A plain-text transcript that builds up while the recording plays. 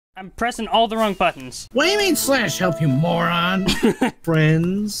I'm pressing all the wrong buttons. What do you mean slash help, you moron?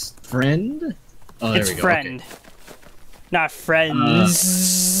 Friends? Friend? Oh, there it's we go. friend. Okay. Not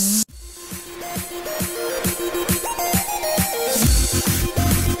friends.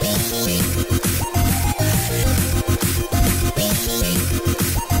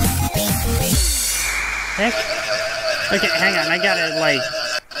 Heck? Okay, hang on, I gotta, like...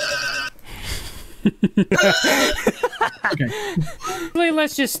 Okay.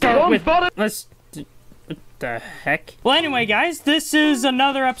 Let's just start with... Let's... What the heck? Well, anyway, guys, this is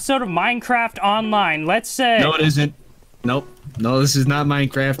another episode of Minecraft Online. Let's say... No, it isn't. Nope. No, this is not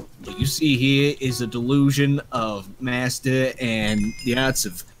Minecraft. What you see here is a delusion of Master and the arts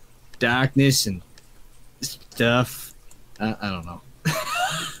of darkness and stuff. I don't know.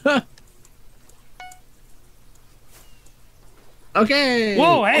 Okay.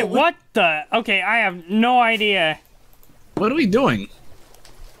 Whoa, hey, what the? Okay, I have no idea. What are we doing?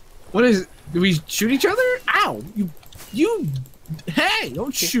 What is... Do we shoot each other? Ow! You... Hey,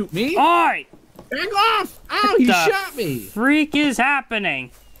 don't shoot me! Oi! Back off! Ow, you shot me! Freak is happening?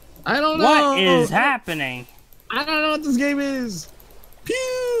 I don't know! What is happening? I don't know what this game is!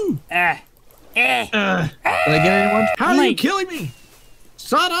 Pew! Did I get anyone? How are you killing me?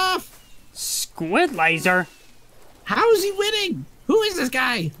 Sawed off! Squid laser? How is he winning? Who is this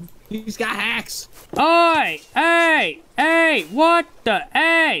guy? He's got hacks. Oi! Hey! What the?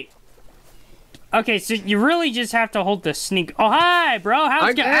 Hey! Okay, so you really just have to hold the sneak. Oh, hi, bro.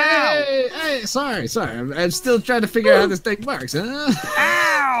 How's it going? Ow! Hey, sorry. I'm still trying to figure out how this thing works, huh?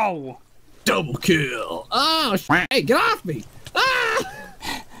 Ow! Double kill. Oh, hey, get off me. Ah!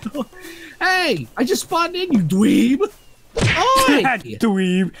 Hey, I just spawned in, you dweeb. Oi!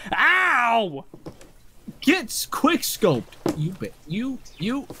 Dweeb. Ow! Get quick scoped.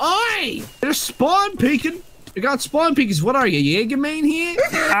 Oi! There's spawn peeking. You got spawn peekers. What are you, Jaeger main here?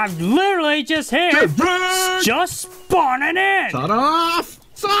 I'm literally just here. Just spawning in. Shut off!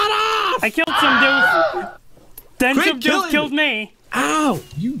 Shut off! I killed some dude. Then Quit some dude killed me. Ow!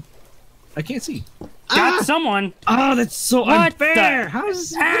 You... I can't see. Got someone. Oh, that's so What unfair. the? What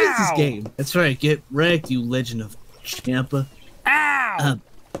is this game? That's right. Get wrecked, you legend of Champa. Ow!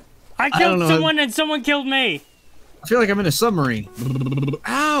 I killed someone and someone killed me. I feel like I'm in a submarine.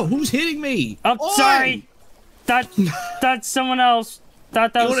 Ow! Who's hitting me? Oh, Oi! sorry. That's someone else.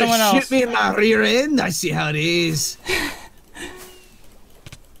 Thought that was someone else. Shoot me in my rear end? I see how it is.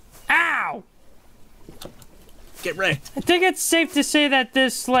 Ow! Get wrecked. I think it's safe to say that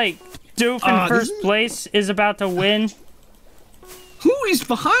this, like, doof in first place is about to win. Who is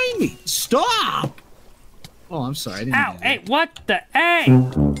behind me? Stop! Oh, I'm sorry. I didn't Ow! Hey, what the? Hey!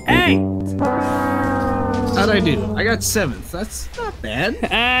 Hey! How'd I do? I got 7th. That's not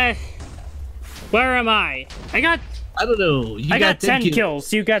bad. Where am I? I don't know. I got 10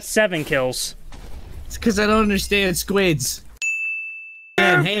 kills. You got 7 kills. It's because I don't understand squids.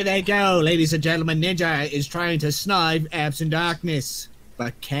 And here they go, ladies and gentlemen. Ninja is trying to snipe Abs in Darkness.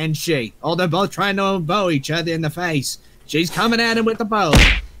 But can she? Oh, they're both trying to bow each other in the face. She's coming at him with the bow.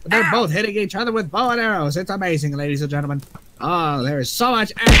 They're both hitting each other with bow and arrows. It's amazing, ladies and gentlemen. Oh, there is so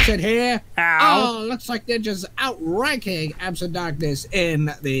much action here. Ow. Oh, looks like Ninja's outranking Abs in Darkness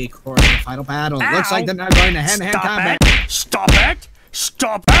in the quarterfinal battle. Ow. Looks like they're not going to hand-to-hand combat. Stop it!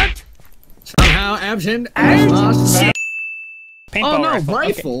 Stop it! Somehow Absent has lost that. Paintball Oh no,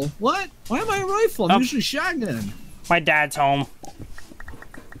 rifle. Okay. What? Why am I a rifle? I'm usually shotgun. My dad's home.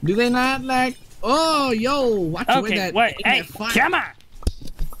 Do they not like... Oh, yo, watch Okay, wait, hey, come on!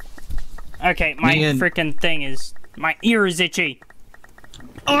 Okay, my freaking thing is... My ear is itchy.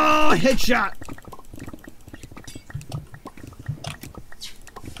 Oh, headshot!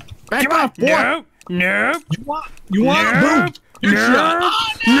 Back off, boy! No! You want no, boot? Oh,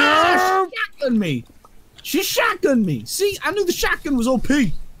 no! She shotgunned me! She shotgunned me! See, I knew the shotgun was OP!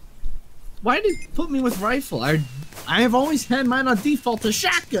 Why did it put me with rifle? I have always had mine on default to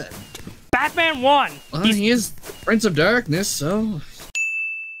shotgun! Batman won! Well, he is Prince of Darkness, so...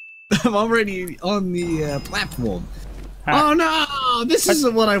 I'm already on the platform. Oh no! This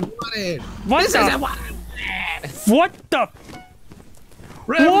isn't what I wanted! What this isn't what I wanted! What the...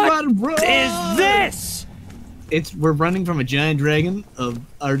 What is this? We're running from a giant dragon of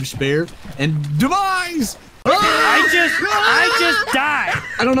our despair and demise! I just died!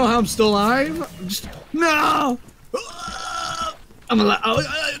 I don't know how I'm still alive. No! I'm alive. Oh,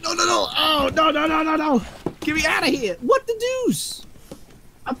 no! Oh, no! Get me out of here! What the deuce?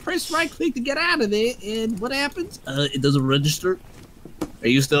 I press right click to get out of there, and what happens? It doesn't register. Are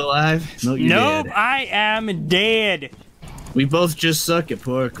you still alive? No, you're Nope, dead. I am dead. We both just suck at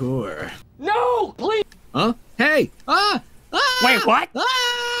parkour. No, please. Huh? Hey! Wait, what?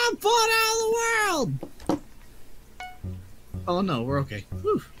 I'm falling out of the world! Oh no, we're okay.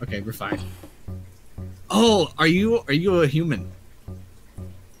 Whew. Okay, we're fine. Oh, are you a human?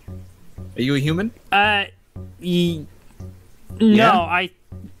 Are you a human? No, Yeah?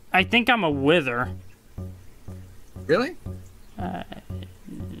 I think I'm a wither. Really? I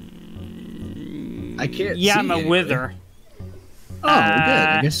can't Yeah, see I'm a anybody. wither. Oh, good.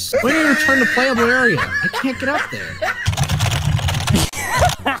 I guess. When you return to playable area, I can't get up there.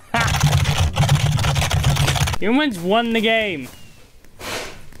 Humans won the game.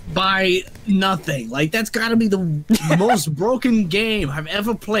 By nothing. Like, that's gotta be the most broken game I've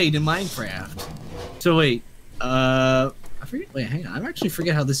ever played in Minecraft. So wait, I forget. Wait, hang on. I actually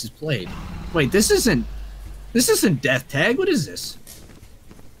forget how this is played. Wait, this isn't Death Tag. What is this?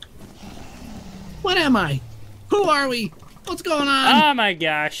 What am I? Who are we? What's going on? Oh my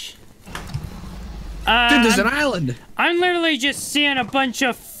gosh. Dude, there's an island. I'm literally just seeing a bunch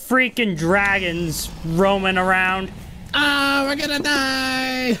of freaking dragons roaming around. Ah, we're gonna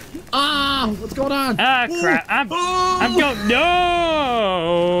die. Ah, what's going on? Ah, crap. I'm going. No.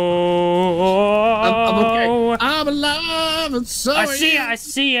 I'm okay. I'm alive and so I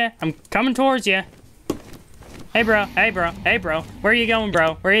see ya. I'm coming towards you. Hey, bro. Where are you going,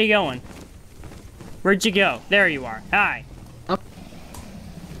 bro? Where are you going? Where'd you go? There you are. Hi.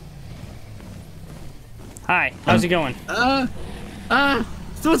 Hi. How's it going?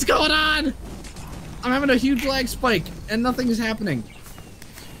 So what's going on? I'm having a huge lag spike and nothing is happening.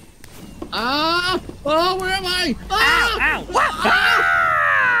 Oh, where am I? Ow!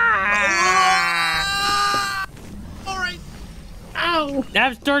 All right. Ow!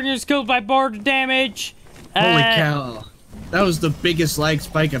 I'm starting to scope by border damage. Holy cow! That was the biggest lag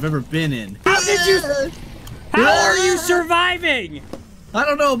spike I've ever been in. How are you surviving? I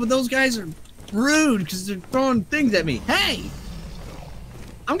don't know, but those guys are rude because they're throwing things at me. Hey!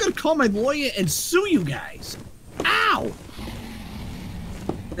 I'm gonna call my lawyer and sue you guys. Ow!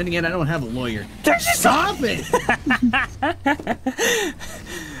 Then again, I don't have a lawyer. Stop it!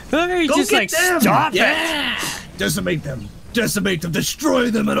 Let me Go just get like them. stop Yeah! Decimate them, destroy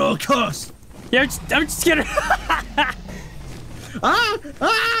them at all costs. it. Yeah, I'm just gonna. Oh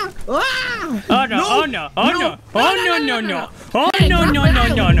Oh no! Oh no! Oh no! Oh no! No! No! Oh no! No! No!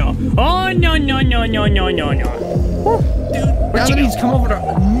 No! No! Oh no! No! No! No! No! No! No! Dude, now that he's come over to...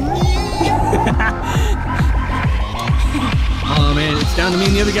 Oh man, it's down to me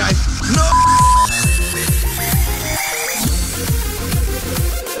and the other guy. No!